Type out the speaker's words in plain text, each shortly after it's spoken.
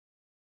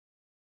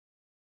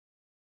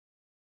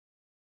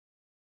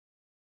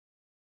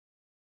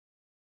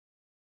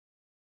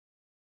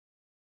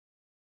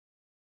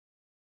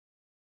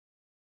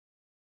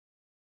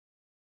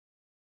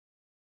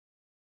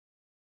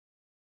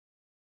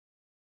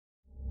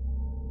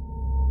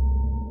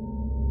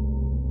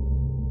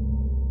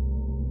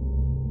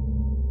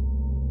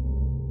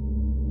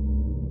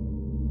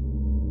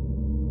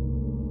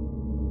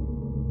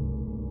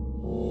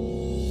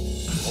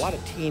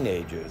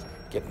teenagers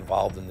get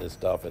involved in this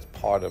stuff as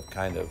part of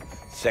kind of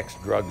sex,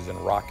 drugs, and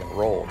rock and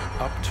roll.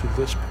 Up to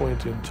this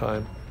point in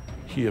time,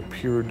 he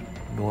appeared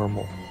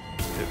normal.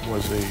 It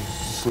was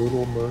a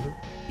brutal murder.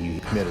 He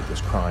committed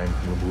this crime,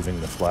 removing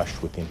the flesh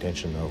with the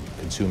intention of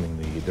consuming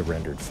the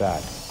rendered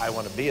fat. I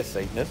want to be a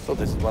Satanist, so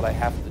this is what I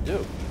have to do.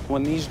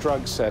 When these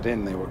drugs set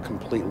in, they were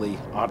completely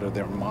out of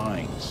their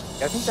minds.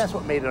 I think that's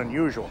what made it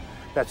unusual,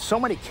 that so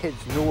many kids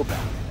knew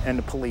about it and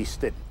the police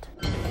didn't.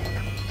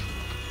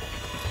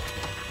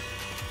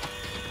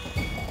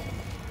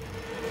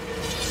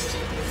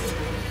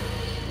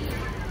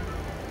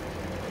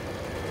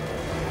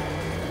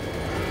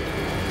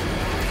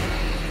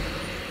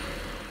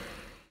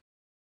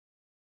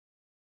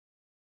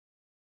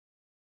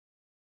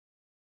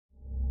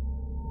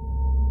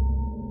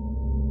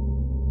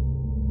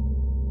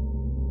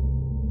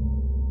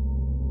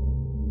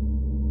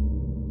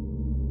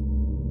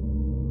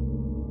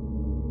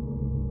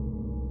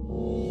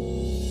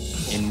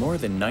 In more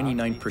than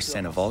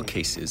 99% of all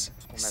cases,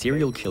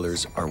 serial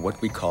killers are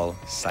what we call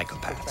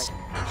psychopaths.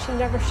 She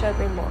never showed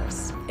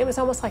remorse. It was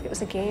almost like it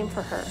was a game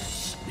for her.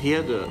 He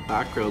had a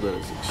background that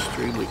is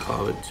extremely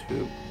common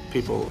to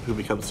people who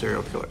become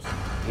serial killers.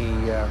 He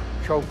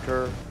choked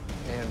her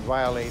and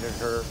violated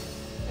her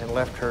and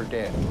left her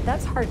dead.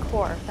 That's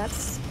hardcore.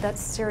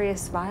 That's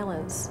serious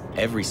violence.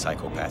 Every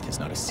psychopath is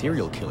not a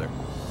serial killer,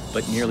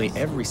 but nearly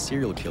every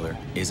serial killer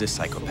is a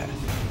psychopath.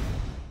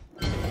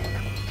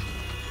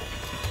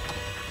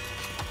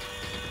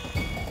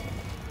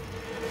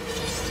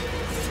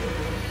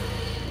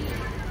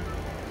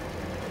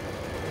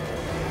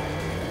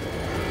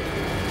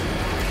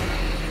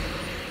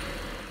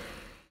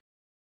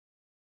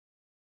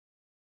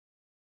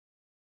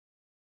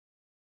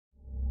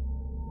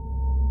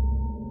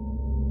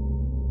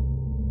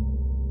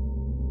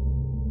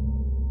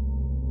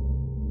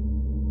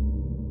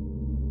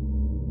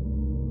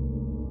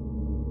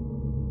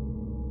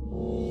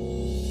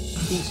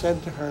 He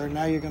said to her,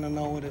 now you're going to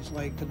know what it's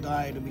like to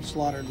die, to be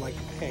slaughtered like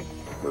a pig.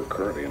 We're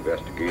currently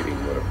investigating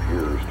what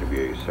appears to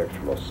be a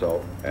sexual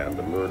assault and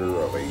the murder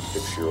of a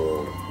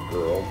 6-year-old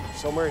girl.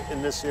 Somewhere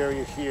in this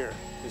area here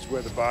is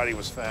where the body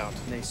was found.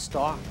 They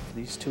stalked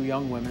these two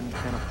young women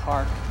in a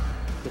park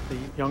that the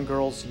young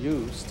girls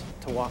used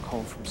to walk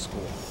home from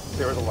school.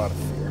 There was a lot of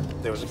fear.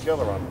 There was a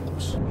killer on the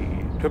loose.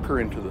 He took her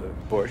into the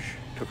bush,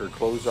 took her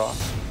clothes off,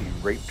 he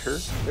raped her.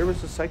 There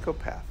was a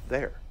psychopath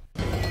there.